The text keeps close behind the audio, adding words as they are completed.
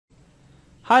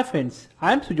Hi friends,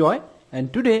 I am Sujoy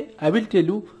and today I will tell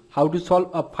you how to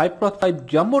solve a 5x5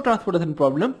 jumbo transportation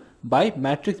problem by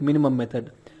matrix minimum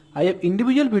method. I have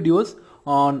individual videos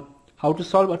on how to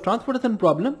solve a transportation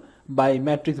problem by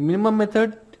matrix minimum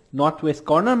method, northwest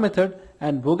corner method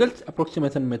and Vogel's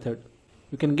approximation method.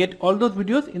 You can get all those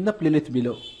videos in the playlist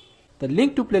below. The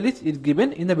link to playlist is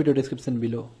given in the video description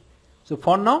below. So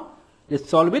for now, let's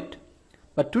solve it.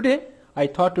 But today I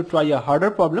thought to try a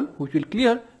harder problem which will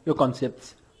clear your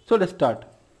concepts. So let's start.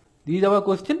 This is our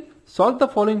question. Solve the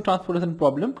following transportation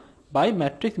problem by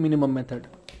matrix minimum method.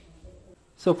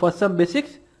 So for some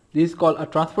basics, this is called a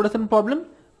transportation problem.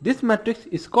 This matrix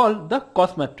is called the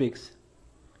cost matrix,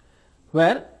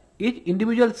 where each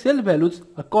individual cell values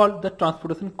are called the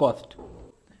transportation cost.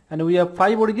 And we have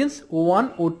 5 origins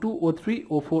O1, O2, O3,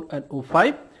 O4 and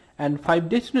O5 and 5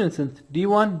 destinations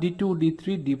D1, D2,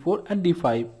 D3, D4 and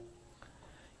D5.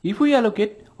 If we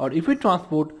allocate or if we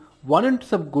transport 1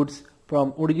 unit of goods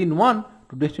from origin 1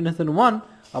 to destination 1,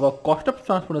 our cost of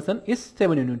transportation is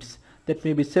 7 units. That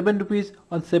may be 7 rupees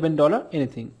or $7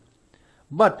 anything.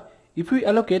 But if we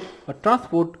allocate or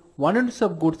transport 1 unit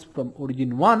of goods from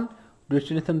origin 1 to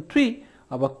destination 3,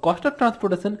 our cost of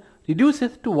transportation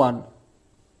reduces to 1.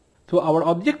 So our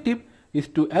objective is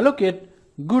to allocate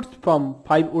goods from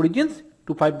 5 origins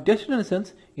to 5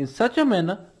 destinations in such a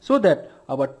manner so that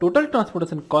our total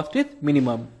transportation cost is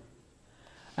minimum.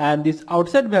 And these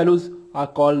outside values are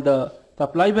called the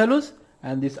supply values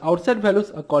and these outside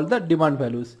values are called the demand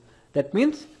values. That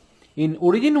means in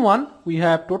origin 1 we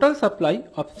have total supply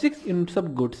of 6 units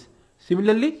of goods.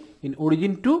 Similarly in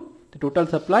origin 2 the total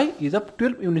supply is of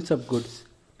 12 units of goods.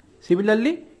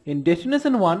 Similarly in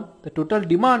destination 1 the total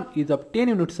demand is of 10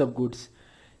 units of goods.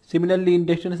 Similarly in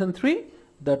destination 3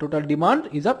 the total demand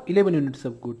is of 11 units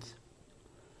of goods.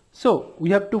 So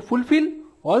we have to fulfill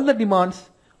all the demands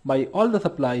by all the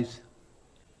supplies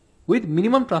with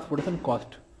minimum transportation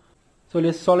cost. So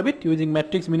let's solve it using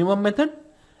matrix minimum method.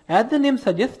 As the name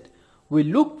suggests, we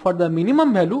look for the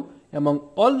minimum value among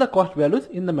all the cost values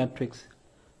in the matrix.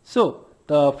 So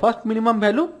the first minimum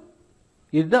value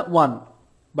is the 1,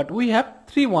 but we have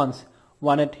 3 ones,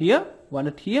 one at here, one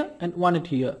at here and one at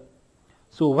here.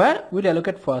 So where we'll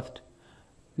allocate first?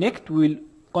 Next we'll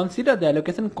consider the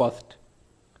allocation cost.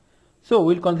 So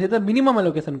we'll consider minimum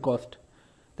allocation cost.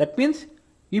 That means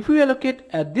if we allocate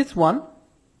at this one,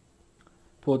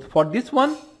 for this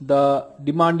one the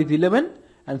demand is 11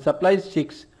 and supply is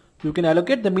 6. You can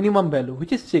allocate the minimum value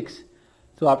which is 6.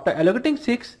 So after allocating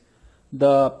 6,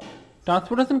 the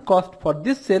transportation cost for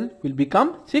this cell will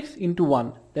become 6 into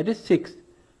 1, that is 6.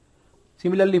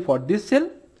 Similarly for this cell,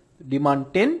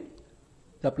 demand 10,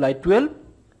 supply 12,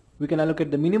 we can allocate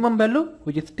the minimum value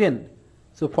which is 10.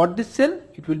 So for this cell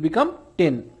it will become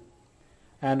 10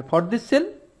 and for this cell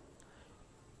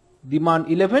demand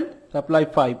 11, supply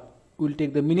 5, we will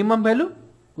take the minimum value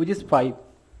which is 5.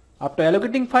 After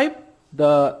allocating 5,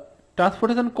 the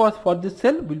transportation cost for this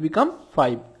cell will become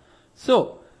 5.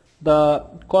 So the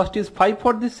cost is 5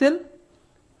 for this cell,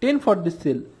 10 for this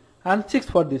cell and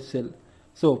 6 for this cell.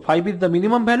 So 5 is the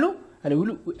minimum value and we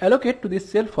will allocate to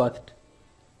this cell first.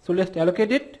 So let's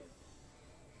allocate it.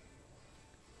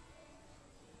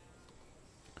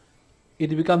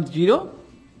 It becomes 0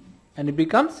 and it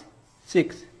becomes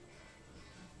 6.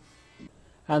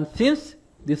 And since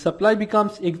the supply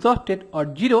becomes exhausted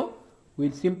or 0, we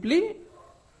will simply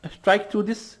strike through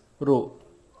this row,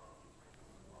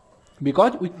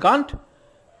 because we can't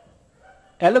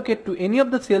allocate to any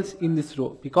of the cells in this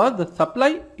row because the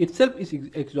supply itself is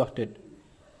exhausted.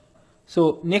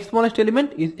 So next smallest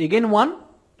element is again 1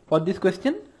 for this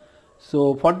question.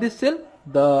 So for this cell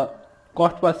the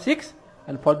cost was 6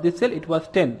 and for this cell it was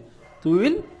 10. So we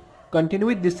will continue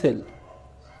with this cell.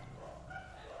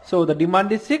 So the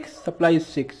demand is 6, supply is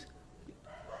 6.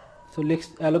 So let's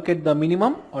allocate the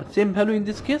minimum or same value in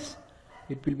this case.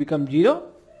 It will become 0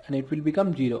 and it will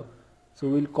become 0. So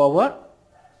we will cover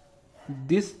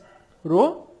this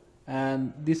row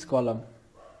and this column.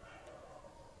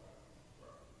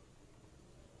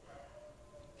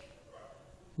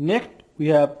 Next we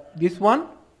have this one,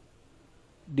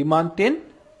 demand 10,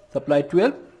 supply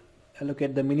 12,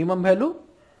 allocate the minimum value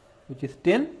which is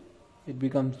 10, it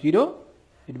becomes 0,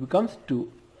 it becomes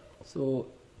 2. So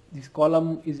this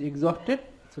column is exhausted,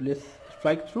 so let's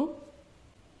strike through.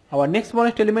 Our next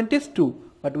smallest element is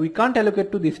 2, but we can't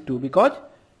allocate to this 2 because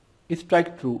it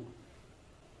strike through.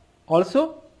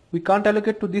 Also we can't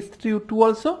allocate to this 2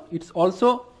 also, it's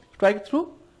also strike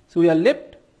through. So we are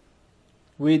left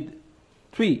with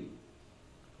 3.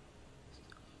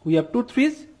 We have 2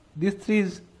 3s, this 3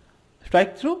 is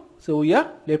strike through, so we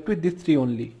are left with this 3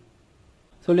 only.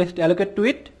 So let's allocate to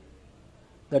it.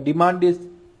 the demand is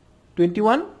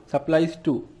 21, supply is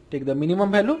 2. Take the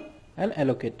minimum value and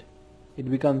allocate. It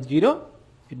becomes 0,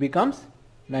 it becomes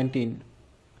 19.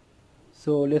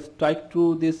 So let's strike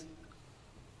through this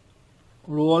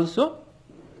row also.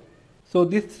 So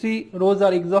these 3 rows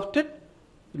are exhausted.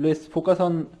 Let's focus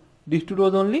on these 2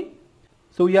 rows only.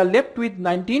 So we are left with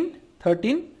 19,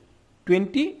 13,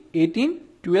 20, 18,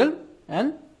 12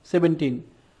 and 17.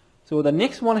 So the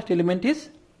next smallest element is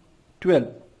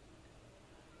 12.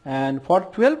 And for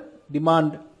 12,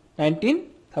 demand 19,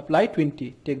 supply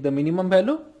 20. Take the minimum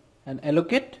value and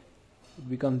allocate. It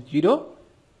becomes 0.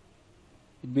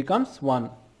 It becomes 1.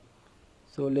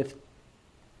 So let's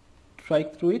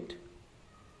strike through it.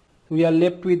 We are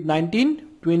left with 19,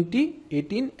 20,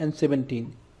 18 and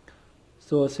 17.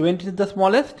 So 17 is the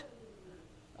smallest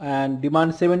and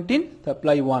demand 17,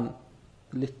 supply 1.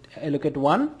 Let's allocate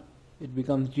 1. It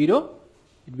becomes 0.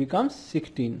 It becomes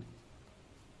 16.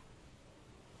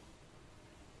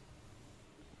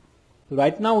 So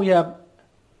right now we have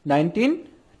 19,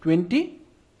 20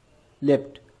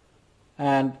 left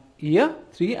and here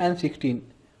 3 and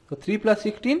 16. So 3 plus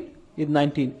 16 is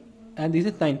 19 and this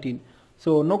is 19.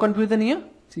 So no confusion here.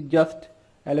 See, just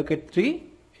allocate 3.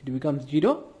 It becomes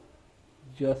 0.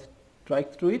 Just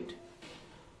strike through it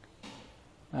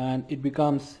and it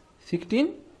becomes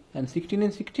 16 and 16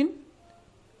 and 16.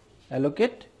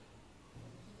 Allocate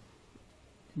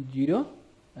 0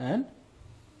 and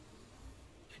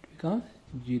it becomes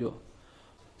 0.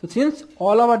 So since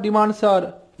all our demands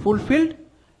are fulfilled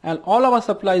and all our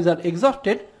supplies are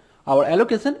exhausted, our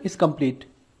allocation is complete.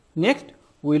 Next,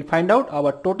 we will find out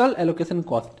our total allocation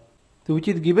cost, so which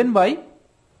is given by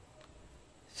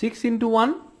 6 into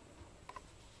 1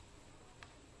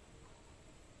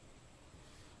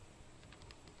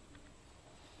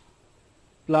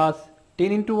 plus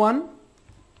 10 into 1,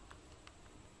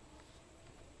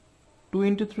 2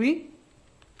 into 3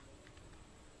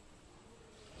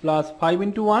 plus 5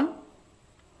 into 1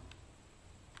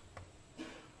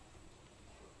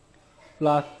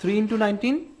 plus 3 into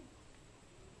 19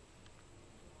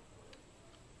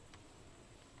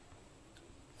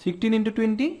 16 into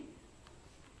 20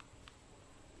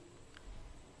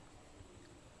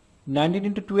 19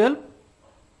 into 12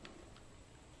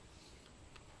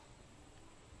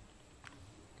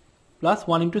 plus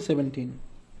 1 into 17,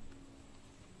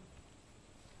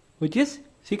 which is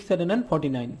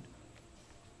 649.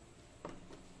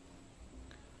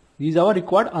 This is our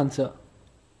required answer.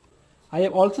 I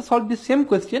have also solved the same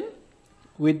question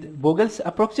with Vogel's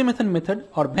approximation method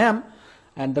or VAM,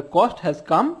 and the cost has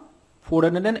come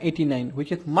 489,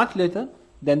 which is much lesser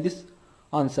than this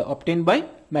answer obtained by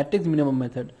matrix minimum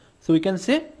method. So we can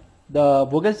say the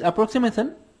Vogel's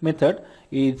approximation method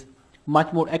is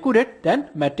much more accurate than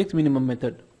matrix minimum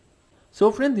method.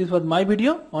 So friends, this was my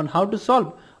video on how to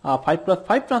solve a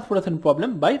 5x5 transportation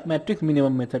problem by matrix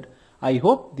minimum method. I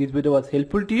hope this video was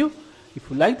helpful to you. If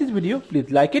you like this video,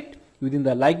 please like it using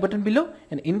the like button below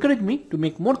and encourage me to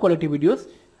make more quality videos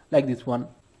like this one.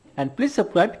 And please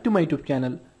subscribe to my YouTube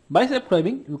channel. By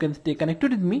subscribing, you can stay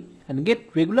connected with me and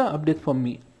get regular updates from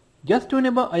me. Just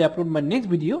whenever I upload my next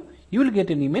video, you will get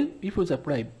an email if you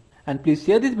subscribe. And please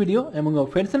share this video among your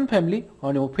friends and family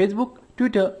on your Facebook,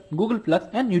 Twitter, Google Plus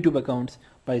and YouTube accounts.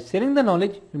 By sharing the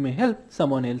knowledge, you may help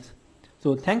someone else.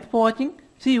 So thanks for watching.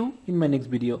 See you in my next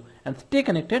video and stay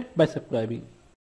connected by subscribing.